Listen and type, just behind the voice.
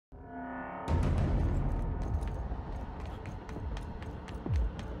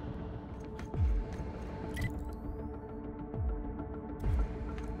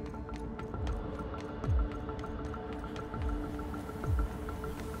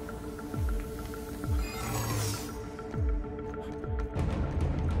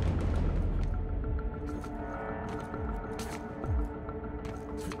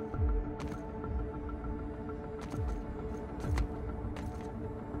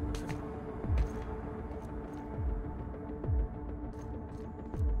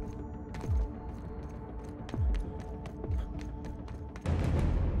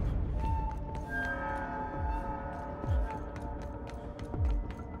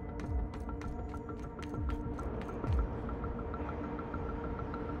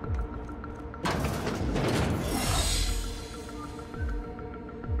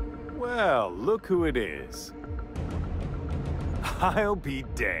look who it is. I'll be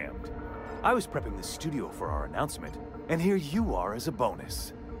damned. I was prepping the studio for our announcement, and here you are as a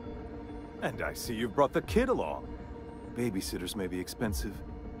bonus. And I see you've brought the kid along. Babysitters may be expensive,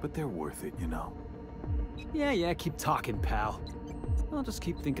 but they're worth it, you know. Yeah, keep talking, pal. I'll just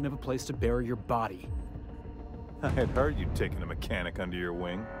keep thinking of a place to bury your body. I had heard you'd taken a mechanic under your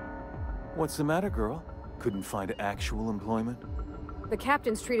wing. What's the matter, girl? Couldn't find actual employment? The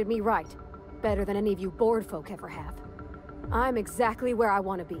captain's treated me right. Better than any of you bored folk ever have. I'm exactly where I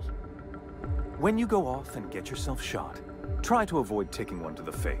want to be. When you go off and get yourself shot, try to avoid taking one to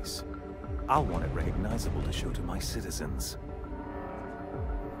the face. I'll want it recognizable to show to my citizens.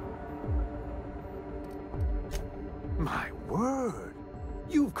 My word!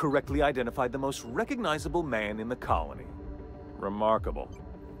 You've correctly identified the most recognizable man in the colony. Remarkable.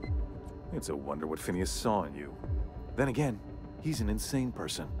 It's a wonder what Phineas saw in you. Then again, he's an insane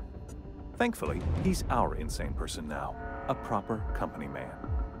person. Thankfully, he's our insane person now. A proper company man.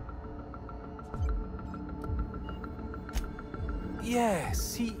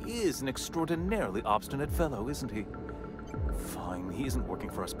 Yes, he is an extraordinarily obstinate fellow, isn't he? Fine, he isn't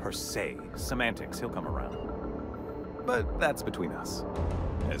working for us per se. Semantics, he'll come around. But that's between us.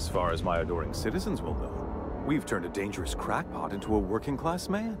 As far as my adoring citizens will know, we've turned a dangerous crackpot into a working-class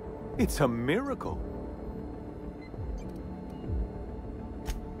man. It's a miracle.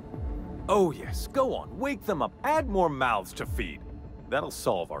 Oh yes, go on, wake them up, add more mouths to feed. That'll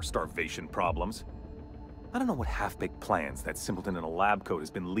solve our starvation problems. I don't know what half-baked plans that simpleton in a lab coat has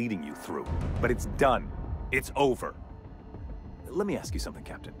been leading you through, but it's done. It's over. Let me ask you something,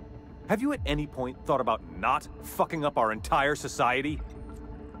 Captain. Have you at any point thought about not fucking up our entire society?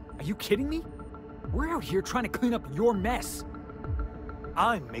 Are you kidding me? We're out here trying to clean up your mess.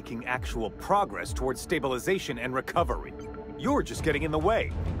 I'm making actual progress towards stabilization and recovery. You're just getting in the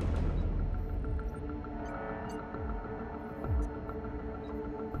way.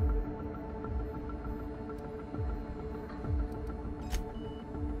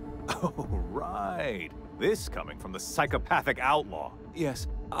 Oh, right. This coming from the psychopathic outlaw. Yes,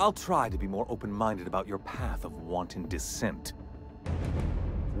 I'll try to be more open-minded about your path of wanton dissent.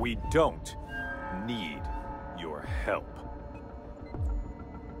 We don't need your help.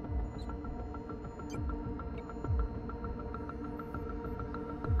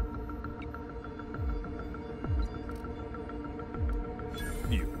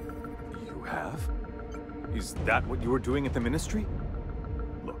 You have? Is that what you were doing at the Ministry?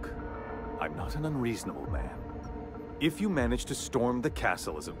 Look, I'm not an unreasonable man. If you manage to storm the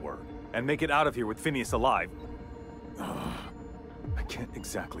castle, as it were, and make it out of here with Phineas alive, I can't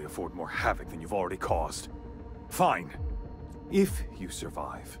exactly afford more havoc than you've already caused. Fine. If you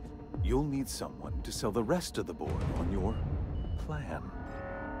survive, you'll need someone to sell the rest of the board on your plan.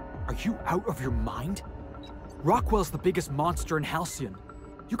 Are you out of your mind? Rockwell's the biggest monster in Halcyon.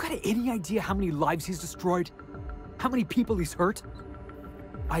 You got any idea how many lives he's destroyed? How many people he's hurt?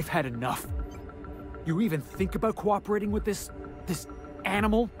 I've had enough. You even think about cooperating with this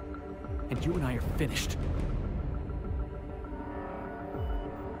animal? And you and I are finished.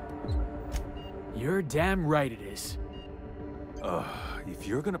 You're damn right it is. If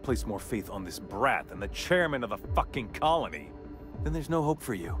you're gonna place more faith on this brat than the chairman of the fucking colony, then there's no hope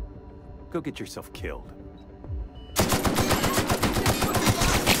for you. Go get yourself killed.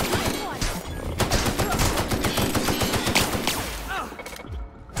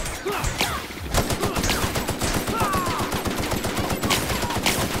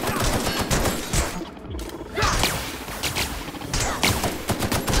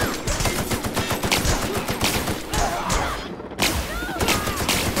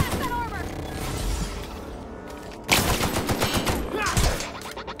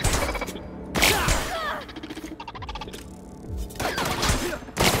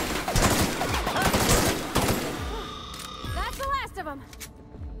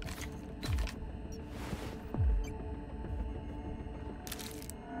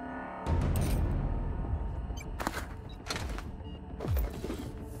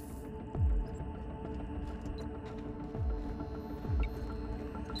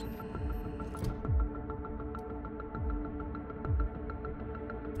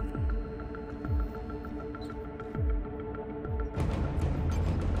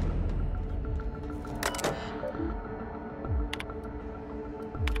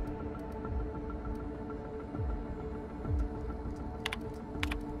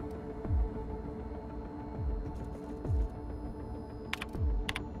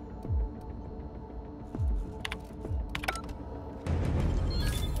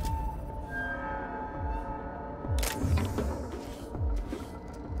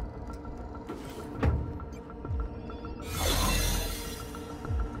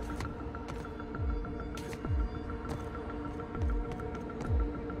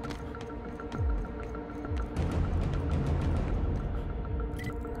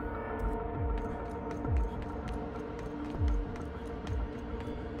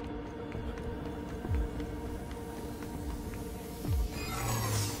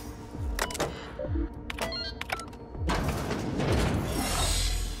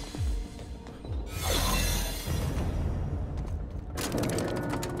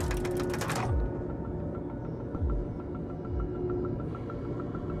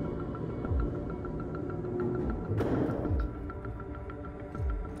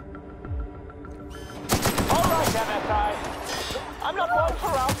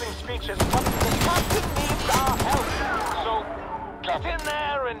 rousing speeches, but the captain needs our help. So get in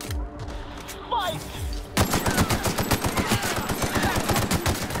there and fight!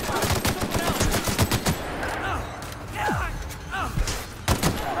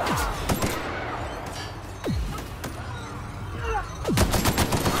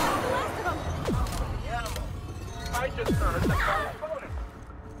 I just heard the phone.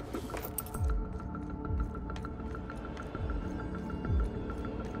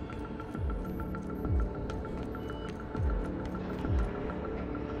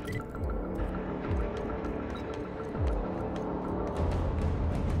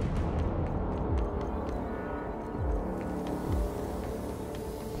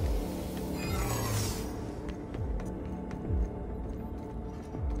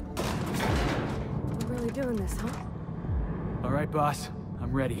 We're really doing this, huh? All right, boss.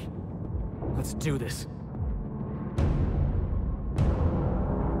 I'm ready. Let's do this.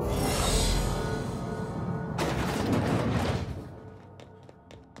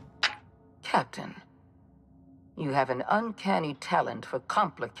 Captain, you have an uncanny talent for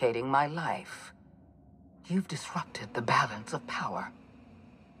complicating my life. You've disrupted the balance of power.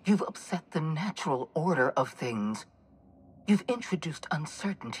 You've upset the natural order of things. You've introduced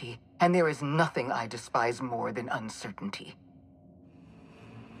uncertainty, and there is nothing I despise more than uncertainty.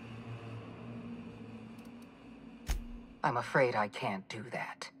 I'm afraid I can't do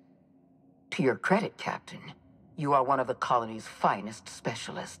that. To your credit, Captain, you are one of the colony's finest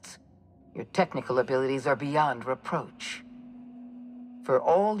specialists. Your technical abilities are beyond reproach. For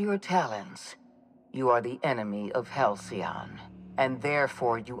all your talents, you are the enemy of Halcyon, and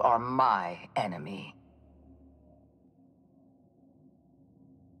therefore you are my enemy.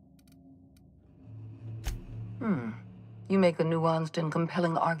 You make a nuanced and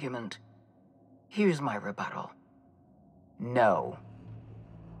compelling argument. Here's my rebuttal. No.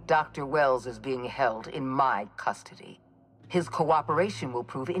 Dr. Wells is being held in my custody. His cooperation will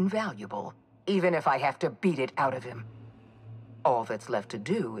prove invaluable, even if I have to beat it out of him. All that's left to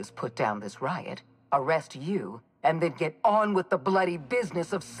do is put down this riot, arrest you, and then get on with the bloody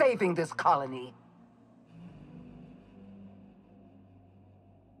business of saving this colony.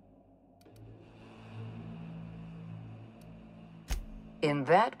 In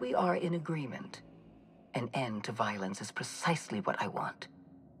that we are in agreement. An end to violence is precisely what I want.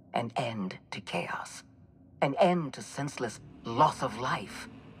 An end to chaos. An end to senseless loss of life.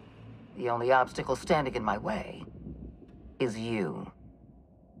 The only obstacle standing in my way is you.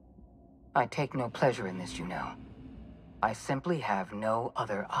 I take no pleasure in this, you know. I simply have no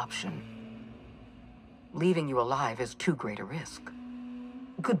other option. Leaving you alive is too great a risk.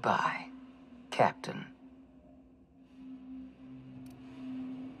 Goodbye, Captain.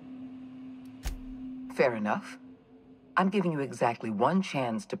 Fair enough. I'm giving you exactly one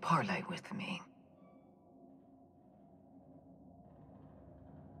chance to parley with me.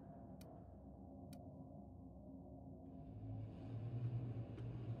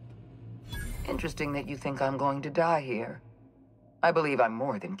 Interesting that you think I'm going to die here. I believe I'm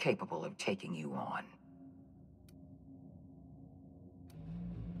more than capable of taking you on.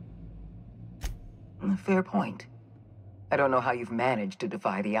 Fair point. I don't know how you've managed to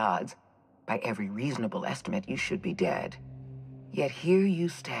defy the odds. By every reasonable estimate, you should be dead. Yet here you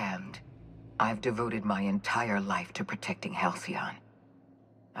stand. I've devoted my entire life to protecting Halcyon.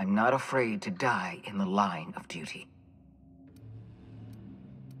 I'm not afraid to die in the line of duty.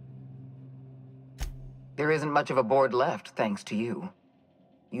 There isn't much of a board left, thanks to you.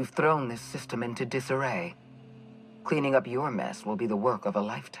 You've thrown this system into disarray. Cleaning up your mess will be the work of a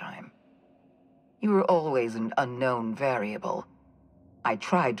lifetime. You were always an unknown variable. I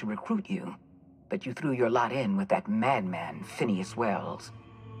tried to recruit you, but you threw your lot in with that madman, Phineas Wells.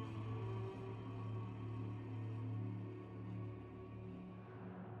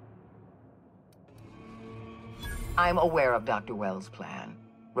 I'm aware of Dr. Wells' plan.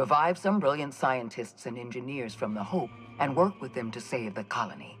 Revive some brilliant scientists and engineers from the Hope and work with them to save the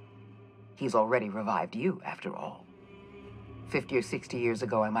colony. He's already revived you, after all. 50 or 60 years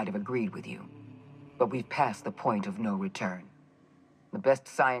ago, I might have agreed with you. But we've passed the point of no return. The best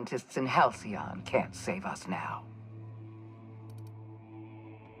scientists in Halcyon can't save us now.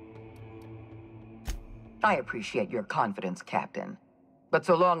 I appreciate your confidence, Captain. But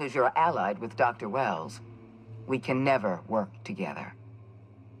so long as you're allied with Dr. Wells, we can never work together.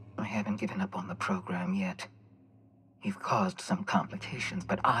 I haven't given up on the program yet. You've caused some complications,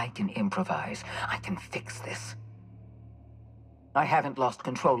 but I can improvise. I can fix this. I haven't lost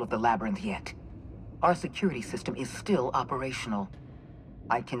control of the labyrinth yet. Our security system is still operational.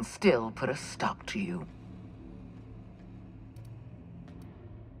 I can still put a stop to you.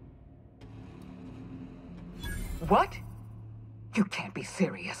 What? You can't be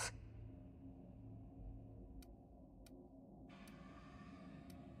serious.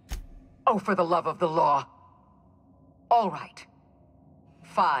 Oh, for the love of the law. All right.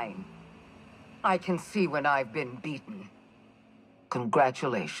 Fine. I can see when I've been beaten.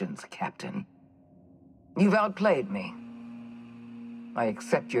 Congratulations, Captain. You've outplayed me. I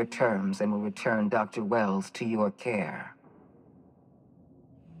accept your terms and will return Dr. Wells to your care.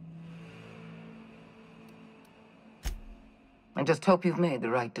 I just hope you've made the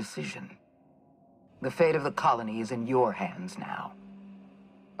right decision. The fate of the colony is in your hands now.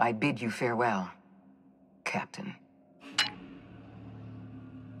 I bid you farewell, Captain.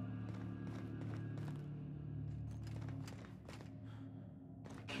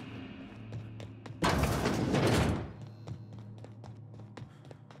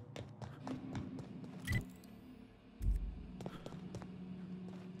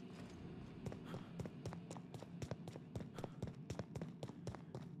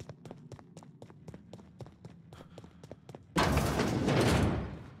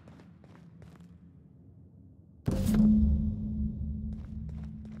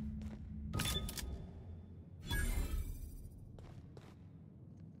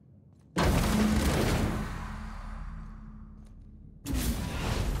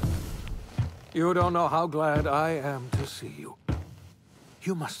 You don't know how glad I am to see you.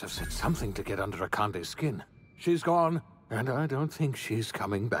 You must have said something to get under Akande's skin. She's gone, and I don't think she's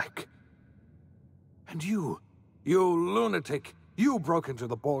coming back. And you lunatic, you broke into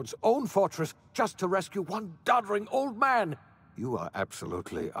the board's own fortress just to rescue one doddering old man. You are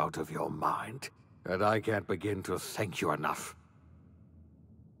absolutely out of your mind, and I can't begin to thank you enough.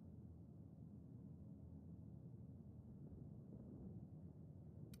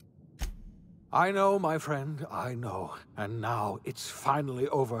 I know, my friend, I know. And now it's finally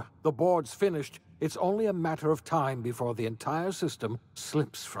over. The board's finished. It's only a matter of time before the entire system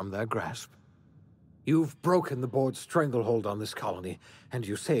slips from their grasp. You've broken the board's stranglehold on this colony, and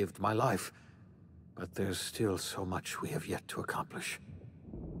you saved my life. But there's still so much we have yet to accomplish.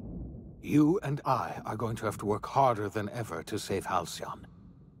 You and I are going to have to work harder than ever to save Halcyon.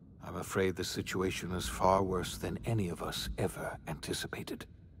 I'm afraid the situation is far worse than any of us ever anticipated.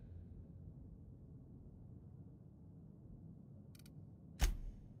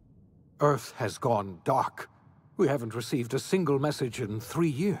 Earth has gone dark. We haven't received a single message in 3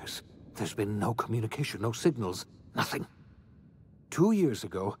 years. There's been no communication, no signals, nothing. 2 years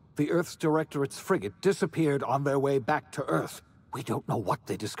ago, the Earth's Directorate's frigate disappeared on their way back to Earth. We don't know what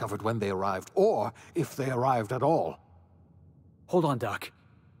they discovered when they arrived, or if they arrived at all. Hold on, Doc.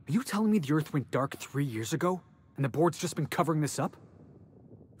 Are you telling me the Earth went dark 3 years ago, and the board's just been covering this up?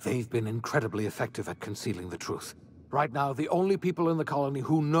 They've been incredibly effective at concealing the truth. Right now, the only people in the colony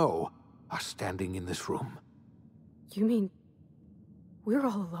who know are standing in this room. You mean we're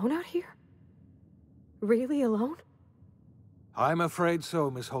all alone out here? Really alone? I'm afraid so,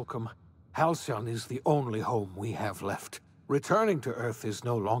 Miss Holcomb. Halcyon is the only home we have left. Returning to Earth is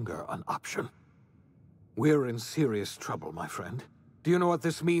no longer an option. We're in serious trouble, my friend. Do you know what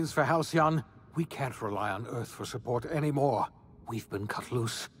this means for Halcyon? We can't rely on Earth for support anymore. We've been cut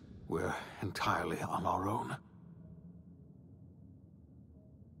loose. We're entirely on our own.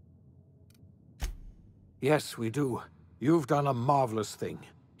 Yes, we do. You've done a marvelous thing.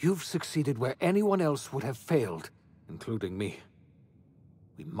 You've succeeded where anyone else would have failed, including me.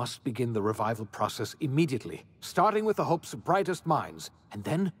 We must begin the revival process immediately, starting with the hope's brightest minds, and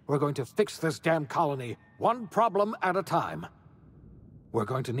then we're going to fix this damn colony, one problem at a time. We're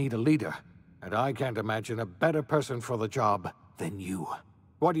going to need a leader, and I can't imagine a better person for the job than you.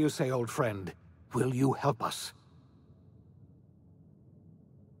 What do you say, old friend? Will you help us?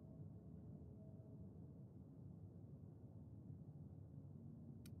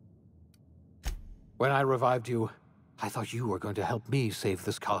 When I revived you, I thought you were going to help me save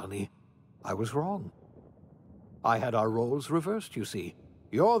this colony. I was wrong. I had our roles reversed, you see.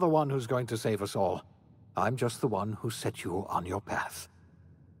 You're the one who's going to save us all. I'm just the one who set you on your path.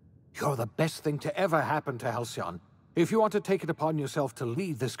 You're the best thing to ever happen to Halcyon. If you want to take it upon yourself to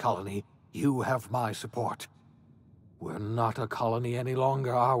lead this colony, you have my support. We're not a colony any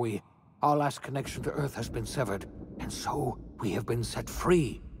longer, are we? Our last connection to Earth has been severed, and so we have been set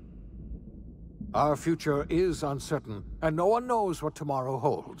free. Our future is uncertain, and no one knows what tomorrow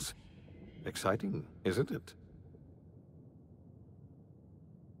holds. Exciting, isn't it?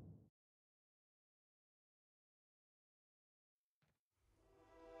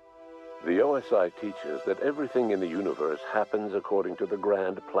 The OSI teaches that everything in the universe happens according to the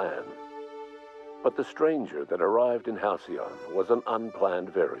grand plan. But the stranger that arrived in Halcyon was an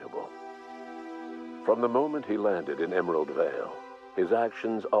unplanned variable. From the moment he landed in Emerald Vale, his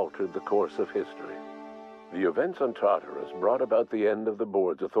actions altered the course of history. The events on Tartarus brought about the end of the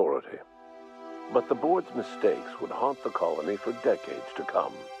board's authority. But the board's mistakes would haunt the colony for decades to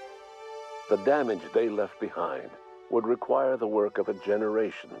come. The damage they left behind would require the work of a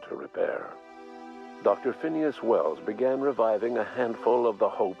generation to repair. Dr. Phineas Wells began reviving a handful of the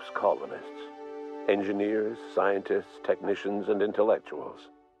Hope's colonists: engineers, scientists, technicians, and intellectuals.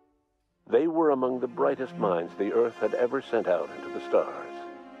 They were among the brightest minds the Earth had ever sent out into the stars.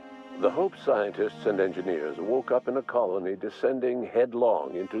 The Hope scientists and engineers woke up in a colony descending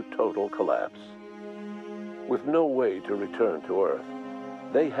headlong into total collapse. With no way to return to Earth,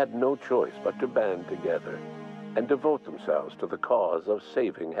 they had no choice but to band together and devote themselves to the cause of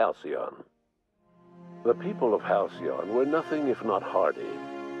saving Halcyon. The people of Halcyon were nothing if not hardy.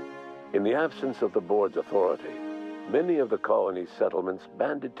 In the absence of the board's authority, many of the colony's settlements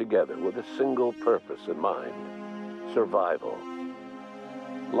banded together with a single purpose in mind: survival.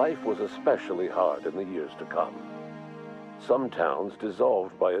 Life was especially hard in the years to come. Some towns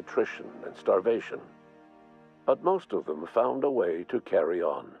dissolved by attrition and starvation, but most of them found a way to carry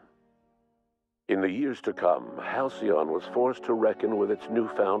on. In the years to come, Halcyon was forced to reckon with its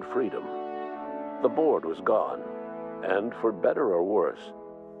newfound freedom. The board was gone, and for better or worse,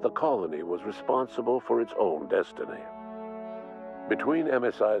 the colony was responsible for its own destiny. Between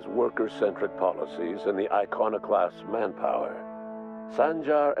MSI's worker-centric policies and the iconoclast's manpower,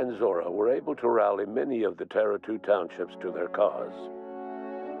 Sanjar and Zora were able to rally many of the Terra 2 townships to their cause.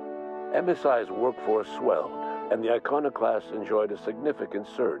 MSI's workforce swelled, and the iconoclasts enjoyed a significant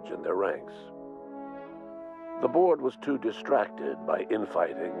surge in their ranks. The board was too distracted by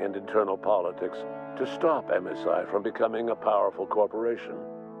infighting and internal politics to stop MSI from becoming a powerful corporation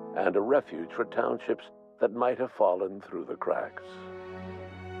and a refuge for townships that might have fallen through the cracks.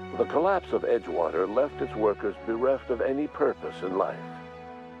 The collapse of Edgewater left its workers bereft of any purpose in life.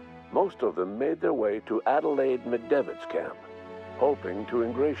 Most of them made their way to Adelaide McDevitt's camp, hoping to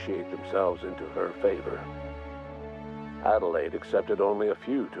ingratiate themselves into her favor. Adelaide accepted only a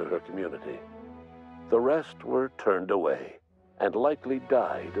few to her community. The rest were turned away and likely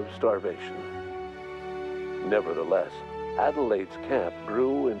died of starvation. Nevertheless, Adelaide's camp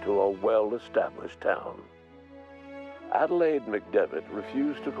grew into a well-established town. Adelaide McDevitt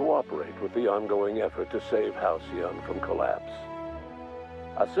refused to cooperate with the ongoing effort to save Halcyon from collapse.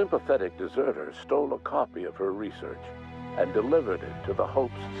 A sympathetic deserter stole a copy of her research and delivered it to the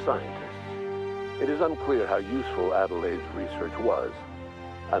Hope's scientists. It is unclear how useful Adelaide's research was.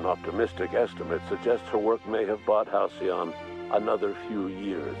 An optimistic estimate suggests her work may have bought Halcyon another few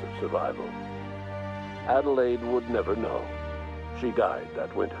years of survival. Adelaide would never know. She died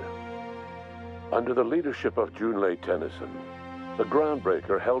that winter. Under the leadership of Junlei Tennyson, the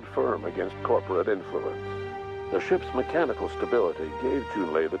Groundbreaker held firm against corporate influence. The ship's mechanical stability gave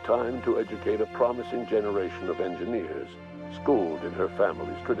Junlei the time to educate a promising generation of engineers, schooled in her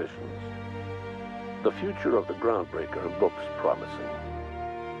family's traditions. The future of the Groundbreaker looks promising.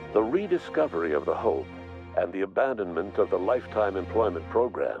 The rediscovery of the Hope and the abandonment of the lifetime employment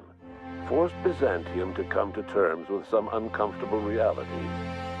program forced Byzantium to come to terms with some uncomfortable realities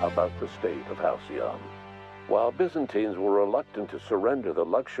about the state of Halcyon. While Byzantines were reluctant to surrender the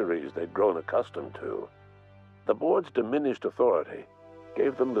luxuries they'd grown accustomed to, the board's diminished authority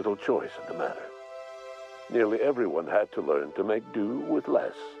gave them little choice in the matter. Nearly everyone had to learn to make do with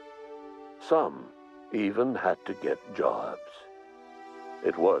less. Some even had to get jobs.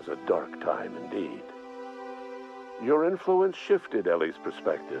 It was a dark time indeed. Your influence shifted Ellie's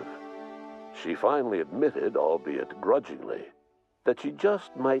perspective. She finally admitted, albeit grudgingly, that she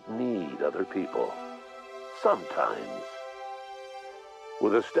just might need other people. Sometimes.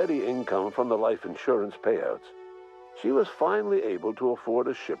 With a steady income from the life insurance payouts, she was finally able to afford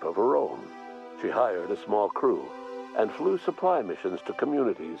a ship of her own. She hired a small crew and flew supply missions to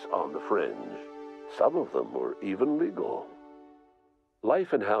communities on the fringe. Some of them were even legal.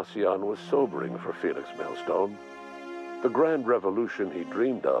 Life in Halcyon was sobering for Felix Millstone. The grand revolution he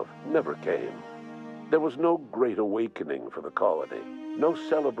dreamed of never came. There was no great awakening for the colony, no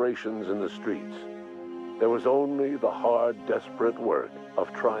celebrations in the streets. There was only the hard, desperate work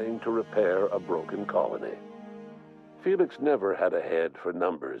of trying to repair a broken colony. Felix never had a head for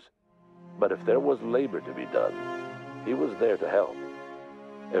numbers, but if there was labor to be done, he was there to help.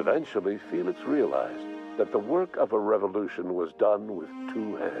 Eventually, Felix realized that the work of a revolution was done with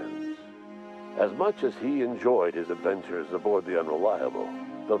two hands. As much as he enjoyed his adventures aboard the Unreliable,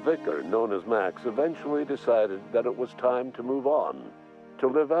 the vicar, known as Max, eventually decided that it was time to move on, to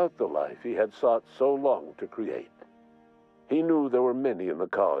live out the life he had sought so long to create. He knew there were many in the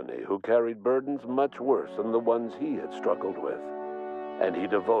colony who carried burdens much worse than the ones he had struggled with, and he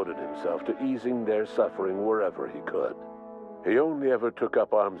devoted himself to easing their suffering wherever he could. He only ever took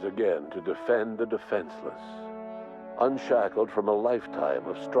up arms again to defend the defenseless. Unshackled from a lifetime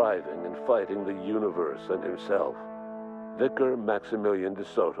of striving and fighting the universe and himself, Vicar Maximilian de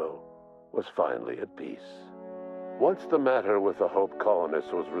Soto was finally at peace. Once the matter with the Hope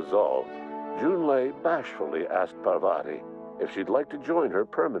colonists was resolved, Junlei bashfully asked Parvati if she'd like to join her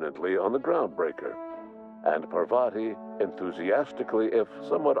permanently on the Groundbreaker, and Parvati enthusiastically, if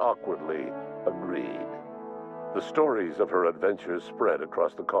somewhat awkwardly, agreed. The stories of her adventures spread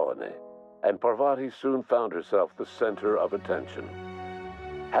across the colony, and Parvati soon found herself the center of attention.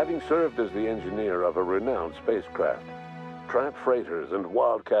 Having served as the engineer of a renowned spacecraft, tramp freighters and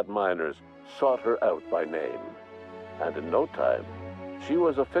wildcat miners sought her out by name, and in no time, she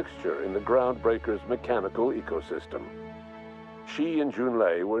was a fixture in the Groundbreaker's mechanical ecosystem. She and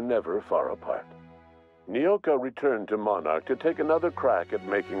Junlei were never far apart. Nyoka returned to Monarch to take another crack at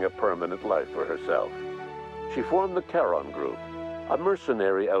making a permanent life for herself. She formed the Charon Group, a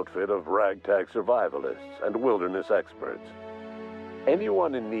mercenary outfit of ragtag survivalists and wilderness experts.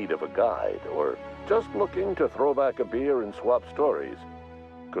 Anyone in need of a guide, or just looking to throw back a beer and swap stories,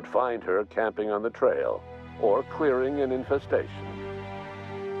 could find her camping on the trail or clearing an infestation.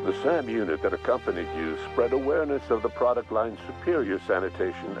 The SAM unit that accompanied you spread awareness of the product line's superior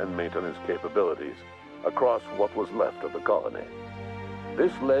sanitation and maintenance capabilities across what was left of the colony.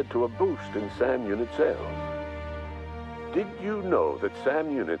 This led to a boost in SAM unit sales. Did you know that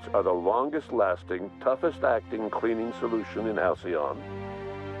SAM units are the longest-lasting, toughest-acting cleaning solution in Halcyon?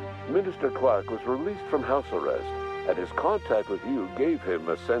 Minister Clark was released from house arrest, and his contact with you gave him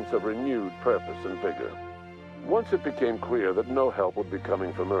a sense of renewed purpose and vigor. Once it became clear that no help would be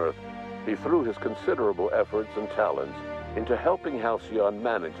coming from Earth, he threw his considerable efforts and talents into helping Halcyon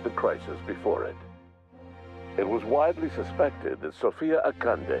manage the crisis before it. It was widely suspected that Sophia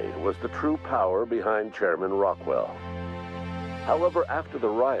Akande was the true power behind Chairman Rockwell. However, after the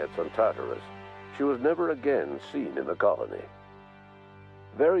riots on Tartarus, she was never again seen in the colony.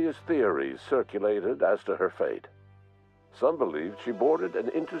 Various theories circulated as to her fate. Some believed she boarded an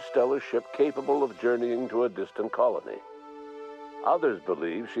interstellar ship capable of journeying to a distant colony. Others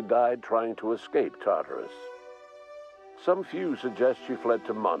believe she died trying to escape Tartarus. Some few suggest she fled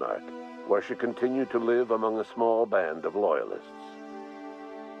to Monarch, where she continued to live among a small band of loyalists.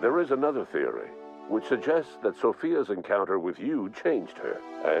 There is another theory, which suggests that Sophia's encounter with you changed her,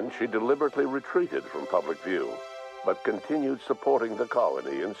 and she deliberately retreated from public view, but continued supporting the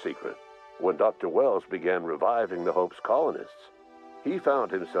colony in secret. When Dr. Wells began reviving the Hope's colonists, he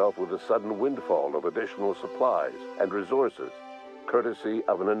found himself with a sudden windfall of additional supplies and resources, courtesy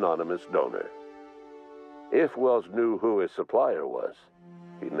of an anonymous donor. If Wells knew who his supplier was,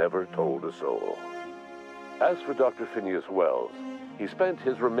 he never told a soul. As for Dr. Phineas Wells, he spent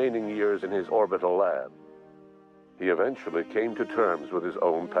his remaining years in his orbital lab. He eventually came to terms with his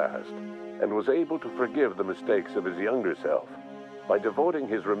own past and was able to forgive the mistakes of his younger self by devoting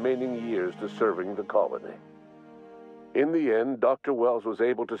his remaining years to serving the colony. In the end, Dr. Wells was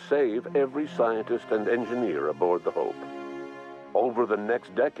able to save every scientist and engineer aboard the Hope. Over the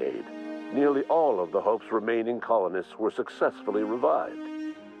next decade, nearly all of the Hope's remaining colonists were successfully revived.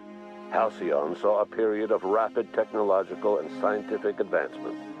 Halcyon saw a period of rapid technological and scientific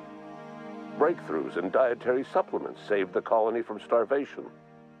advancement. Breakthroughs in dietary supplements saved the colony from starvation.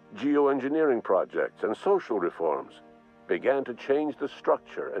 Geoengineering projects and social reforms began to change the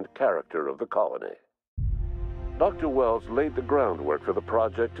structure and character of the colony. Dr. Wells laid the groundwork for the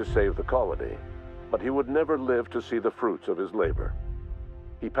project to save the colony, but he would never live to see the fruits of his labor.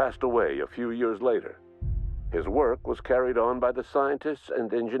 He passed away a few years later. His work was carried on by the scientists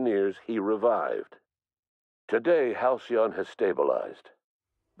and engineers he revived. Today, Halcyon has stabilized.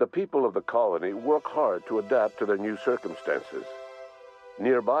 The people of the colony work hard to adapt to their new circumstances.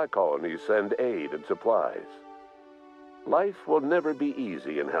 Nearby colonies send aid and supplies. Life will never be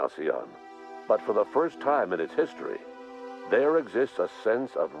easy in Halcyon, but for the first time in its history, there exists a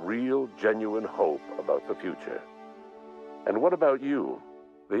sense of real, genuine hope about the future. And what about you,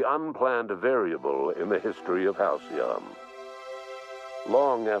 the unplanned variable in the history of Halcyon?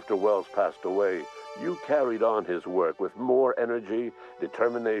 Long after Wells passed away, you carried on his work with more energy,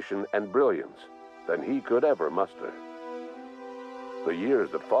 determination, and brilliance than he could ever muster. The years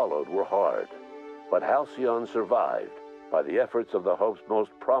that followed were hard, but Halcyon survived by the efforts of the Hope's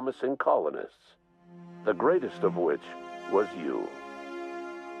most promising colonists, the greatest of which was you.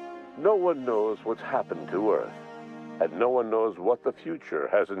 No one knows what's happened to Earth, and no one knows what the future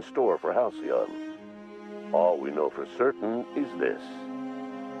has in store for Halcyon. All we know for certain is this: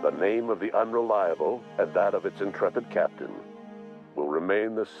 the name of the Unreliable and that of its intrepid captain will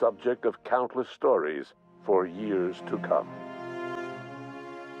remain the subject of countless stories for years to come.